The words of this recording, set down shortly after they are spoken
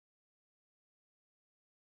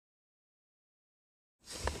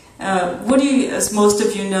Woody, as most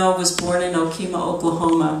of you know, was born in Okemah,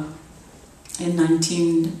 Oklahoma in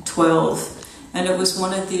 1912, and it was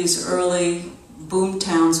one of these early boom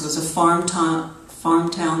towns. It was a farm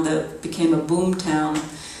town that became a boom town.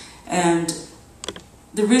 And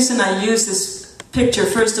the reason I use this picture,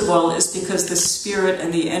 first of all, is because the spirit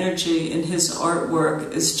and the energy in his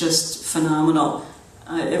artwork is just phenomenal.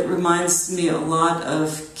 It reminds me a lot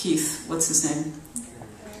of Keith. What's his name?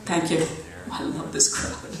 Thank you. I love this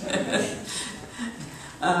crowd.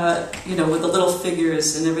 You know, with the little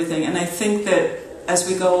figures and everything. And I think that as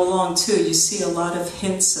we go along, too, you see a lot of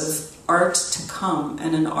hints of art to come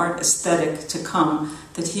and an art aesthetic to come,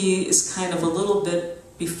 that he is kind of a little bit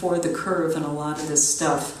before the curve in a lot of this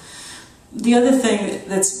stuff. The other thing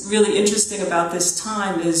that's really interesting about this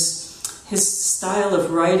time is his style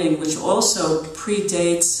of writing, which also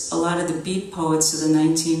predates a lot of the beat poets of the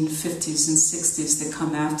 1950s and 60s that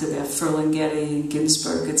come after that, Ferlinghetti,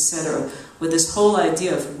 Ginsberg, etc., with this whole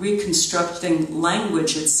idea of reconstructing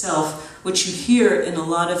language itself, which you hear in a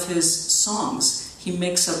lot of his songs. He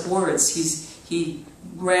makes up words, he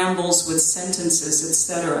rambles with sentences,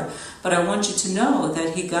 etc. But I want you to know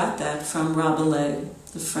that he got that from Rabelais,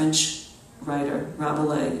 the French writer,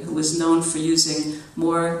 Rabelais, who was known for using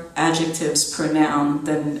more adjectives per noun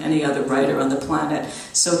than any other writer on the planet.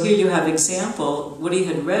 So here you have example, Woody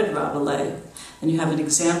had read Rabelais, and you have an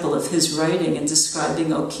example of his writing and describing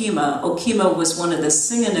Okemah. Okemah was one of the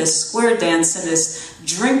singingest, square dancingest,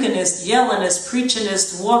 drinkingest, yellingest,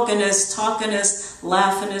 preachingest, walkingest, talkingest,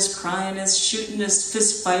 laughingest, cryingest, shootingest,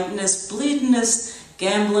 fist fightingest, bleedingest,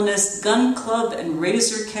 gamblingest, gun club and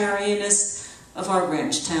razor carryingest of our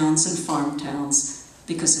ranch towns and farm towns,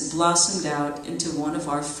 because it blossomed out into one of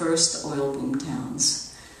our first oil boom towns.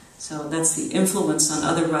 So that's the influence on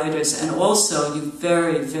other writers, and also you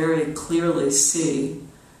very, very clearly see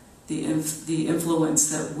the influence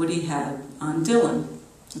that Woody had on Dylan.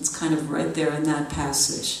 It's kind of right there in that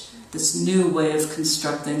passage, this new way of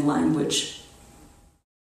constructing language.